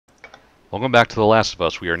Welcome back to The Last of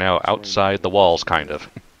Us. We are now outside the walls, kind of.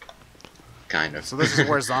 Kind of. So this is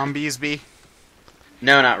where zombies be?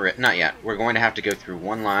 No, not yet. We're going to have to go through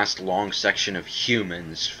one last long section of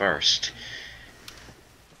humans first.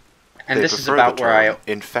 And They this is prefer about the where term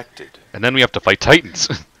infected. And then we have to fight titans.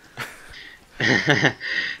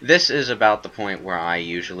 This is about the point where I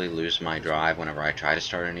usually lose my drive whenever I try to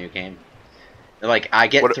start a new game. Like, I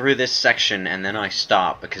get through this section and then I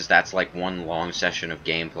stop because that's like one long session of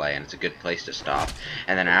gameplay and it's a good place to stop.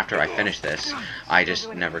 And then after I finish this, I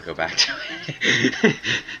just never go back to it.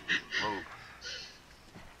 Move.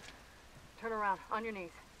 Turn around, on your knees.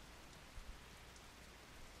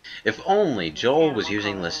 If only Joel was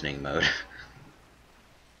using listening mode.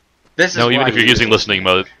 This is No, even why if you're you using use listening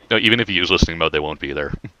mode, no, even if you use listening mode, they won't be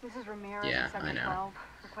there. This is Ramirez Yeah, at I know. 712,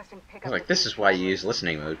 requesting pickup Like, at this is why you use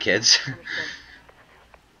listening mode, kids. Understood.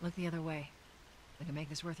 Look the other way. We can make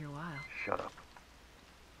this worth your while. Shut up.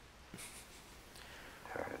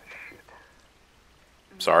 Tired of this shit.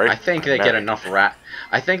 Sorry. I think they get enough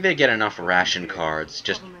I think they get enough ration cards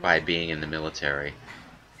just by being in the military.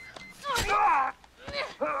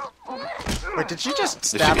 Wait, did she just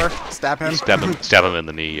stab her? Stab him? Stab him in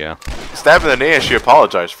the knee, yeah. Stab in the knee and she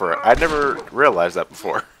apologized for it. I'd never realized that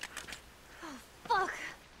before.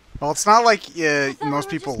 Well, it's not like most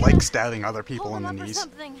people like stabbing other people in the knees.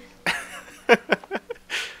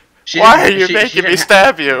 Why are you making me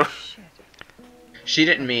stab you? She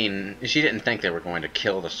didn't think they were going to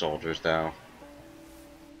kill the soldiers, though.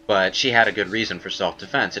 But she had a good reason for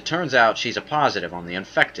self-defense. It turns out she's a positive on the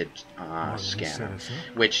infected scanner,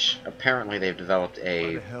 which apparently they've developed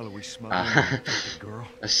a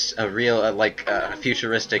real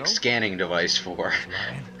futuristic scanning device for.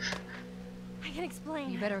 I can explain.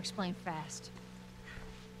 You better explain fast.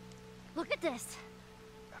 Look at this.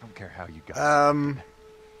 I don't care how you got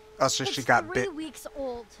Oh, so she got bit. 3 weeks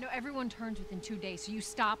old. No, everyone turns within 2 days, so you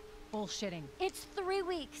stop bullshitting. It's 3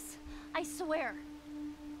 weeks. I swear.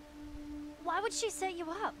 Why would she set you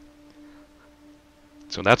up?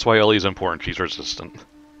 So that's why Ellie's important. She's resistant.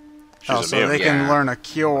 Oh, so they can learn a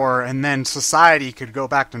cure, and then society could go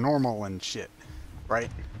back to normal and shit, right?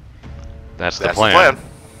 That's the plan.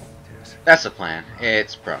 That's the plan.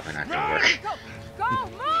 It's probably not gonna work. Go,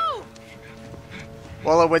 move!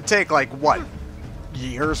 Well, it would take, like, what,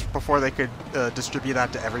 years before they could distribute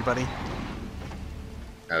that to everybody?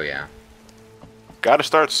 Oh, yeah. Gotta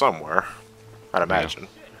start somewhere, I'd imagine.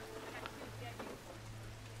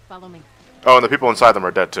 Follow me. Oh, and the people inside them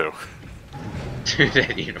are dead too. Two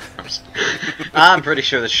dead uniforms. I'm pretty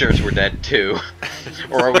sure the shirts were dead too.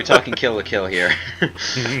 Or are we talking Kill la Kill here?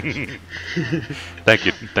 Thank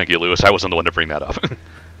you, Lewis. I wasn't the one to bring that up.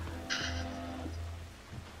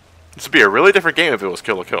 This would be a really different game if it was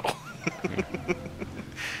Kill la Kill.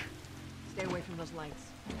 Stay away from those lights.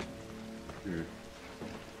 Can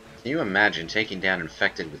you imagine taking down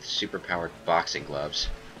infected with superpowered boxing gloves?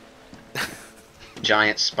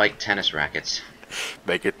 Giant spiked tennis rackets.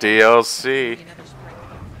 Make it DLC. Another spray.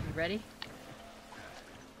 You ready?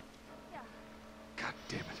 God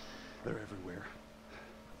damn it. They're everywhere.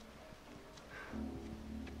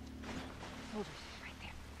 Soldiers, right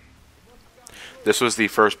there. This was the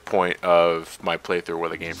first point of my playthrough where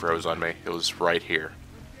the game froze on me. It was right here.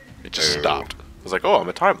 It just stopped. I was like, oh, I'm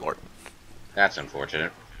a Time Lord. That's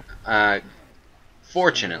unfortunate.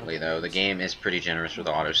 Fortunately, though, the game is pretty generous with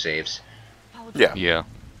autosaves. Yeah. Yeah.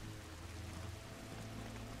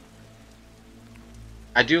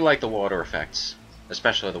 I do like the water effects,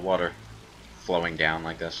 especially the water flowing down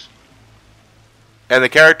like this. And the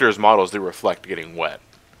characters' models do reflect getting wet.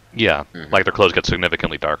 Yeah, like their clothes get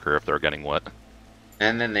significantly darker if they're getting wet.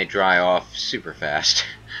 And then they dry off super fast.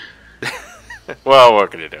 Well,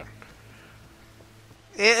 what can you do?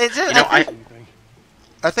 It's just, You know,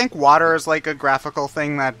 I think water is like a graphical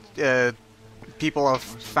thing that people have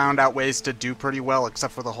found out ways to do pretty well,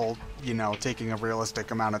 except for the whole, taking a realistic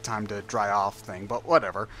amount of time to dry off thing. But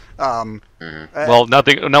whatever. Well,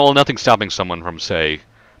 nothing's stopping someone from, say,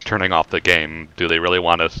 turning off the game. Do they really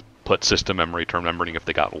want to put system memory to remembering if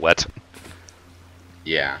they got wet?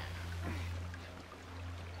 Yeah.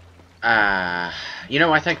 I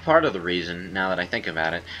think part of the reason, now that I think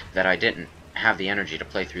about it, that I didn't have the energy to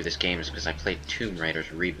play through this game is because I played Tomb Raider's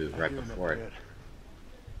reboot right before it.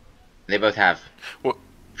 They both have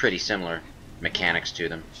pretty similar mechanics to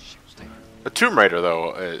them. The Tomb Raider,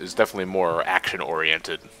 though, is definitely more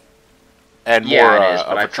action-oriented. And more Yeah, it is,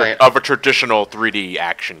 but of a traditional 3D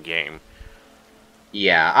action game.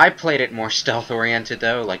 Yeah, I played it more stealth-oriented,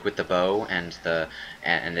 though, like with the bow and the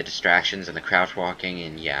distractions and the crouch walking,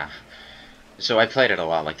 and yeah. So I played it a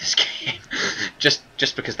lot like this game, just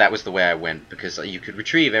because that was the way I went. Because you could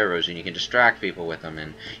retrieve arrows and you can distract people with them,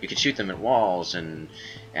 and you could shoot them at walls and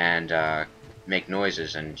make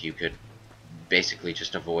noises, and you could basically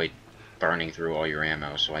just avoid burning through all your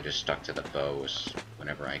ammo. So I just stuck to the bows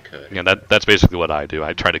whenever I could. Yeah, that's basically what I do.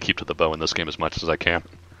 I try to keep to the bow in this game as much as I can.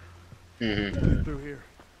 Mm-hmm. Through here.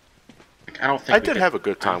 I don't think I did have a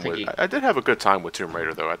good time with Tomb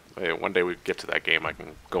Raider though. One day we get to that game, I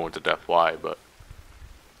can go into depth why, but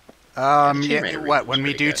Yeah. Raider What? was When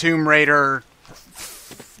we pretty do good. Tomb Raider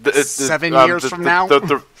 7 years from now?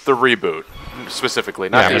 the reboot specifically.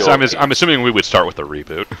 Not Yeah, the old I'm assuming we would start with the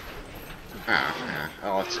reboot. yeah.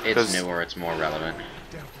 Oh, it's 'Cause- newer. It's more relevant.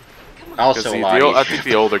 'cause Also, a lot I easier. think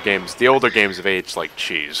the older games have aged like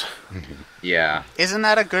cheese. Yeah. Isn't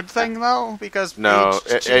that a good thing though? Because No,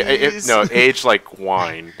 aged cheese... aged like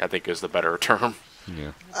wine, I think is the better term.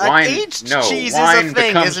 Yeah. Wine- aged no, cheese wine is a thing,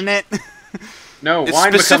 becomes- isn't it? No, It's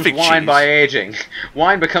wine becomes specific wine cheese. by aging.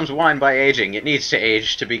 Wine becomes wine by aging. It needs to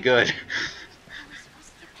age to be good.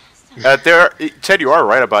 Ted, you are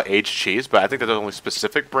right about aged cheese, but I think there's only a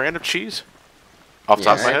specific brand of cheese. Off the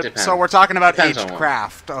top of my it head, depends. So we're talking about Depends aged on what.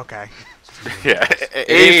 craft. Okay. yeah, It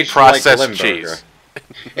aged processed like Limburger. cheese.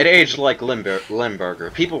 It aged like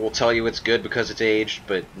Limburger. People will tell you it's good because it's aged,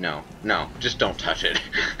 but no, just don't touch it.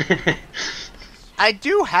 I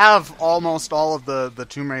do have almost all of the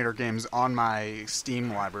Tomb Raider games on my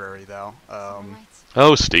Steam library, though.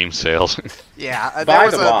 Oh, Steam sales. Yeah. there By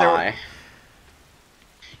was the a- there- by,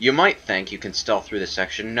 you might think you can stealth through this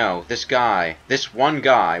section. No, this one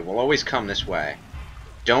guy, will always come this way.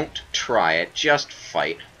 Don't try it, just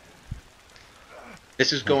fight.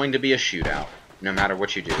 This is going to be a shootout, no matter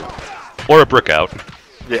what you do. Or a brick out.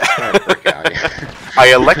 Yeah, Or a brick out, yeah.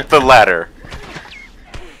 I elect the latter.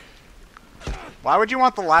 Why would you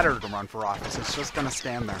want the ladder to run for office? It's just gonna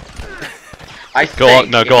stand there. I Go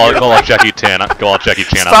think all, if go you're- all Jackie Chan. Go all Jackie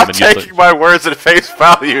Chan on Stop him and use taking my words at face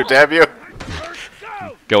value, damn you!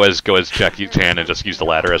 go as Jackie Chan and just use the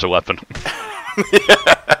ladder as a weapon.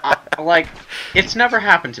 Like, it's never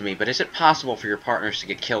happened to me, but is it possible for your partners to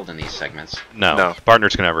get killed in these segments? No,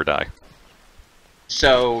 partners can never die.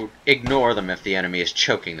 So, ignore them if the enemy is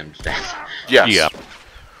choking them to death. Yes. Yeah.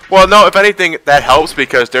 Well, no, if anything, that helps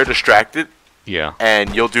because they're distracted, Yeah.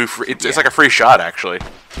 and you'll do. It's Yeah. like a free shot, actually.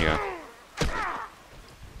 Yeah.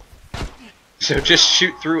 So just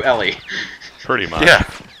shoot through Ellie. Pretty much. Yeah.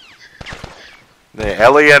 The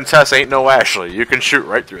Ellie and Tess ain't no Ashley. You can shoot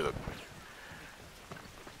right through them.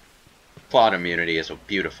 Plot immunity is a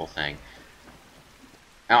beautiful thing.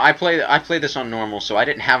 Now I played this on normal, so I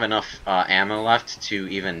didn't have enough ammo left to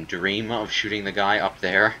even dream of shooting the guy up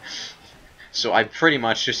there. So I pretty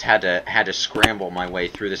much just had to scramble my way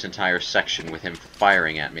through this entire section with him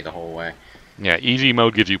firing at me the whole way. Yeah, easy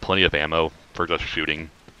mode gives you plenty of ammo for just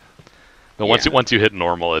shooting. But Yeah. once you hit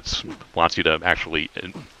normal, it wants you to actually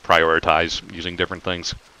prioritize using different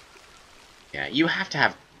things. Yeah, you have to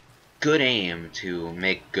have good aim to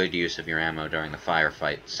make good use of your ammo during the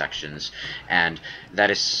firefight sections, and that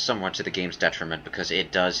is somewhat to the game's detriment because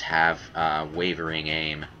it does have wavering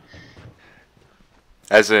aim.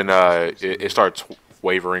 As in, it starts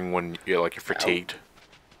wavering when you're fatigued.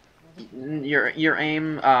 Your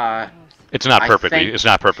aim, It's not I perfectly think- it's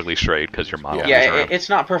not perfectly straight because your model yeah, moves around. it's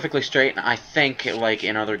not perfectly straight, and I think, like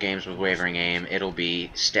in other games with wavering aim, it'll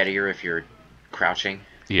be steadier if you're crouching.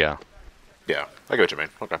 Yeah, Yeah, I get what you mean.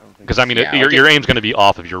 Okay. because I mean, Yeah, your aim's going to be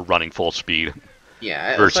off if you're running full speed.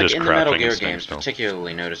 Yeah, it's Versus like in the Metal crouching Gear and staying games, still.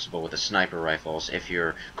 particularly noticeable with the sniper rifles. If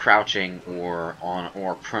you're crouching or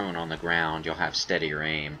prone on the ground, you'll have steadier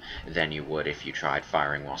aim than you would if you tried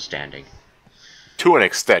firing while standing. To an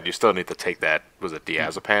extent, you still need to take that. Was it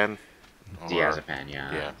diazepam? Diazepam,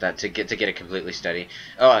 yeah. Yeah. That to get it completely steady.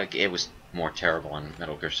 Oh, it was more terrible in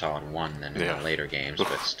Metal Gear Solid 1 than in Yeah. the later games,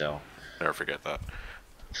 but still. Never forget that.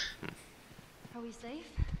 Are we safe?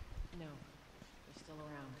 No, they're still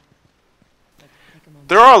around. But take a moment.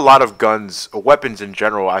 There are a lot of guns, weapons in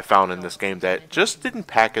general, I found in this game that just didn't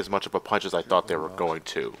pack as much of a punch as I thought they were going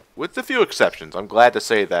to. With a few exceptions. I'm glad to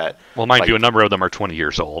say that. Well, mind like, you, a number of them are 20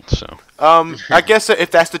 years old, so I guess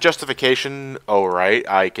if that's the justification, alright,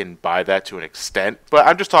 I can buy that to an extent. But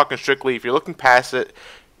I'm just talking strictly, if you're looking past it,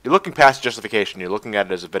 you're looking past justification, you're looking at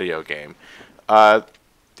it as a video game.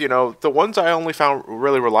 You know, the ones I only found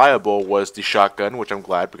really reliable was the shotgun, which I'm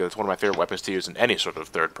glad because it's one of my favorite weapons to use in any sort of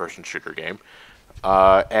third-person shooter game.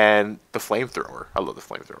 And the flamethrower. I love the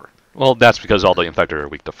flamethrower. well, that's because all the infected are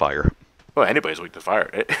weak to fire. Well, anybody's weak to fire.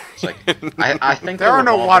 It's like I think There the are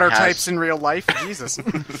no revolver water has- types in real life. Jesus.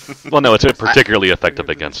 Well, no, it's particularly effective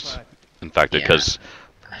against infected Yeah. because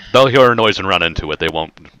They'll hear a noise and run into it. They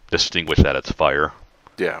won't distinguish that it's fire.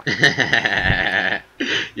 Yeah.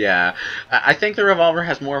 Yeah, I think the revolver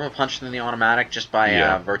has more of a punch than the automatic, just by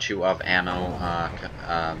Yeah. virtue of ammo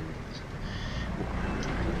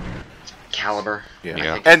caliber. Yeah. I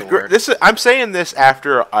think is And the word. this is, I'm saying this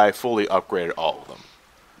after I fully upgraded all of them.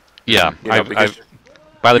 Yeah, You know, because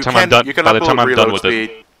by the you time can, I'm done, you can by the upload time I'm reload done with speed,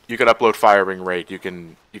 it, you can upload firing rate, you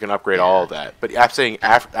can upgrade all of that. But I'm saying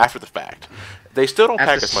after the fact, they still don't At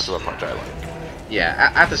pack the as much of a punch I like.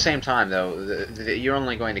 Yeah, at the same time though, you're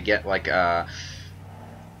only going to get like a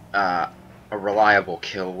reliable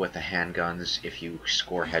kill with the handguns if you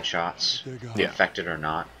score headshots, Yeah. infected or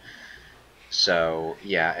not. So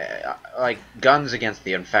yeah, like guns against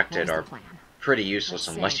the infected What are was the plan? pretty useless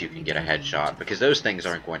Let's unless say you that can we get a don't headshot, because those things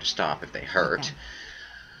aren't going to stop if they hurt.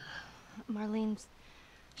 Okay. Marlene,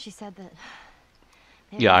 she said that.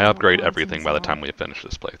 they yeah, I haven't upgrade gone to everything by the time Zone. we finish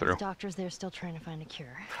this These playthrough. doctors, they're still trying to find a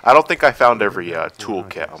cure. I don't think I found every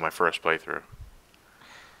toolkit on my first playthrough.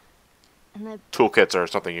 And the Toolkits are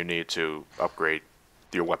something you need to upgrade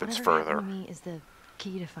your weapons whatever further. happened to me is the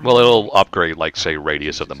key to find Well, the it'll fix. upgrade, like, say,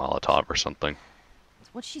 radius of the Molotov or something.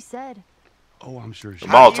 It's what she said. Oh, I'm sure she.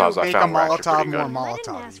 The How do you Molotovs I make found a were actually Molotov pretty more good. I didn't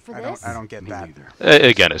Molotov? ask for I this. don't get Me that. neither.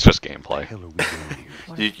 Again, it's just What the gameplay. hell are we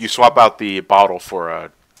doing here? You swap out the bottle for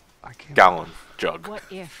a I can't. gallon jug. What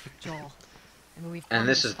if, Joel? I mean, we've And come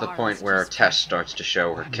this as is the far point as where just Tess starts to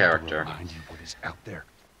show her I need to character. remind you what is out there.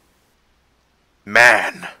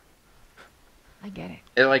 Man. I get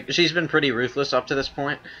it. Like, she's been pretty ruthless up to this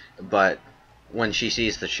point, but when she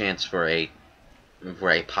sees the chance for a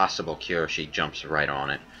possible cure, she jumps right on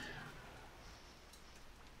it.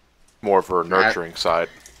 More of her nurturing side.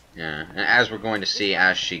 Yeah, and as we're going to see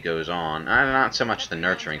as she goes on, not so much the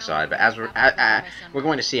nurturing side, but as we're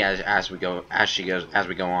going to see as we go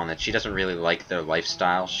on, that she doesn't really like their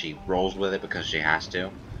lifestyle. She rolls with it because she has to.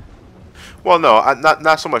 Well, no,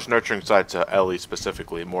 not so much nurturing side to Ellie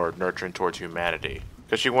specifically, more nurturing towards humanity.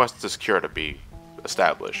 Because she wants this cure to be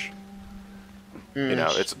established. You know,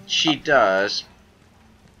 it's... She does.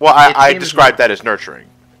 Well, it I seems describe more- that as nurturing.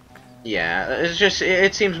 Yeah, it's just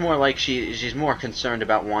it seems more like she's more concerned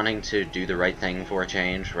about wanting to do the right thing for a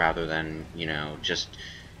change rather than, you know, just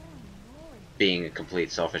being a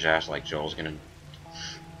complete selfish ass like Joel's gonna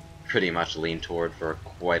pretty much lean toward for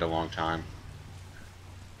quite a long time.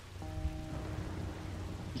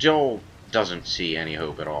 Joel doesn't see any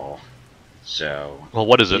hope at all, so... Well,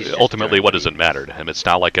 what is he's it? just Ultimately, doing what he- does it matter to him? It's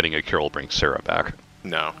not like getting a cure will bring Sarah back.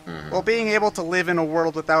 No. Well, being able to live in a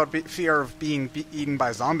world without fear of being eaten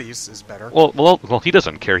by zombies is better. Well, he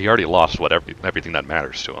doesn't care. He already lost everything that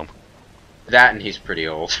matters to him. That, and he's pretty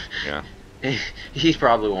old. Yeah. He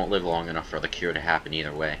probably won't live long enough for the cure to happen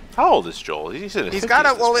either way. How old is Joel? He's in his He's 50s got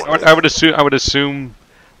at a- well, this it- point. I would assume.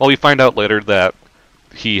 Well, we find out later that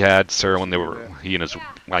he had Sarah when he and his,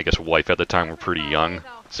 I guess, wife at the time were pretty young,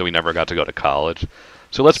 so he never got to go to college.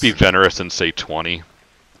 So let's be generous and say 20.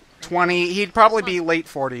 20, he'd probably be late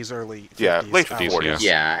 40s, early 50s. Yeah, late I 40s. would- Yeah.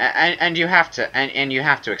 Yeah, and you have to and you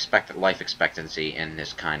have to expect that life expectancy in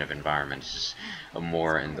this kind of environment is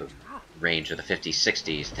more in the range of the 50s,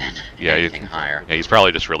 60s than Yeah, anything higher. Yeah, he's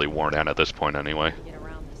probably just really worn out at this point anyway. Get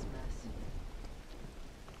around this mess.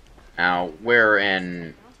 Now we're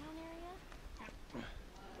in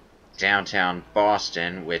downtown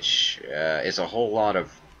Boston, which is a whole lot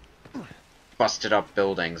of busted up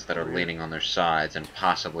buildings that are leaning on their sides and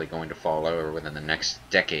possibly going to fall over within the next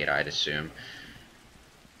decade, I'd assume.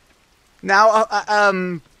 Now,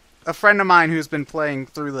 a friend of mine who's been playing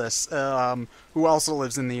through this, who also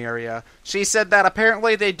lives in the area, she said that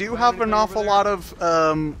apparently they do have an awful lot of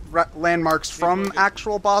landmarks from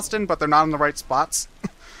actual Boston, but they're not in the right spots.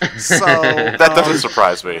 So That doesn't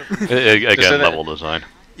surprise me. Again, So that- level design.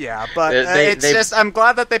 yeah, but They- it's they- just I'm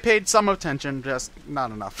glad that they paid some attention, just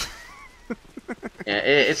not enough. Yeah,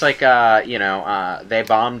 it's like, they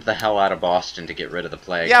bombed the hell out of Boston to get rid of the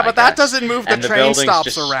plague. Yeah, I but that guess. doesn't move the And train buildings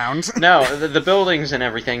stops just- around. No, the buildings and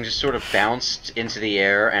everything just sort of bounced into the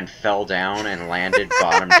air and fell down and landed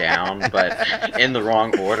bottom down, but in the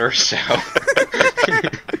wrong order, so...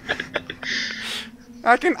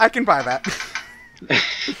 I can buy that.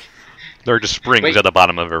 There are just springs Wait. at the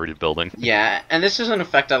bottom of every building. Yeah, and this is an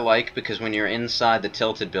effect I like, because when you're inside the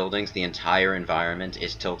tilted buildings, the entire environment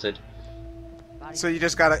is tilted. So you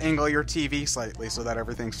just gotta angle your TV slightly so that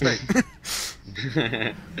everything's straight.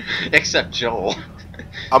 Except Joel.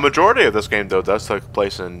 A majority of this game, though, does take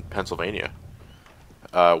place in Pennsylvania.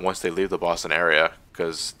 Once they leave the Boston area,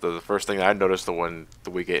 because the first thing I noticed when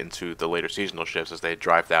we get into the later seasonal shifts is they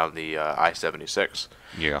drive down the I-76.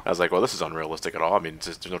 Yeah. I was like, well, this is unrealistic at all. I mean,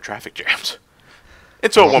 there's no traffic jams.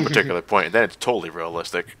 Until one particular point, and then it's totally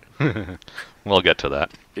realistic. We'll get to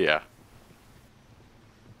that. Yeah.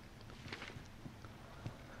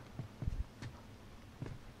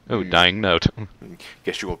 Oh, dying note.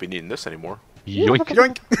 Guess you won't be needing this anymore. Yoink.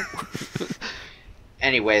 Yoink.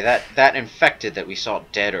 Anyway, that infected that we saw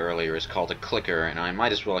dead earlier is called a clicker, and I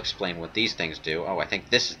might as well explain what these things do. Oh, I think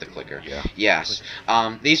this is the clicker. Yeah. Yes.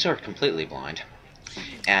 These are completely blind,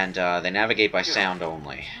 and they navigate by sound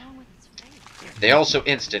only. They also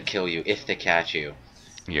instant kill you if they catch you.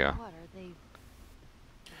 Yeah. What are they?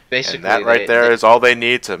 Basically, And that right there is all they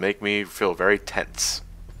need to make me feel very tense.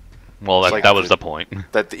 Well, It's like that was the point.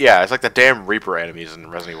 Yeah, it's like the damn Reaper enemies in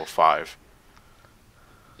Resident Evil 5.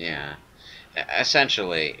 Yeah.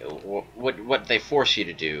 Essentially, what they force you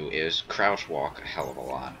to do is crouch walk a hell of a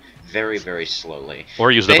lot. Very, very slowly.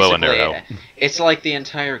 Or use the bow and Basically, arrow. It's like the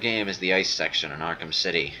entire game is the ice section in Arkham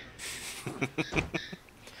City.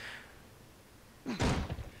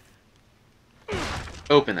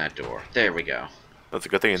 Open that door. There we go. That's a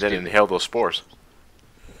good thing you didn't inhale those spores.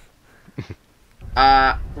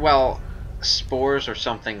 Well, spores are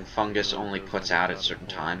something fungus only puts out at certain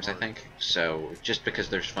times, I think. So, just because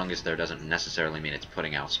there's fungus there doesn't necessarily mean it's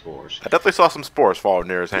putting out spores. I definitely saw some spores fall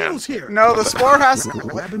near his hand. Peel's here. No, the spore has.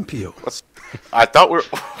 Grab and peel. I thought we were...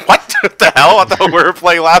 What the hell? I thought we were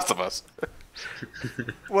playing Last of Us.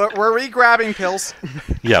 Were we grabbing pills?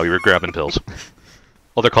 Yeah, we were grabbing pills.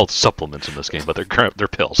 Well, they're called supplements in this game, but they're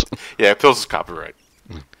pills. Yeah, pills is copyright.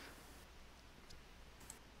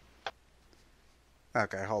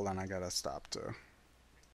 Okay, hold on. I gotta stop too.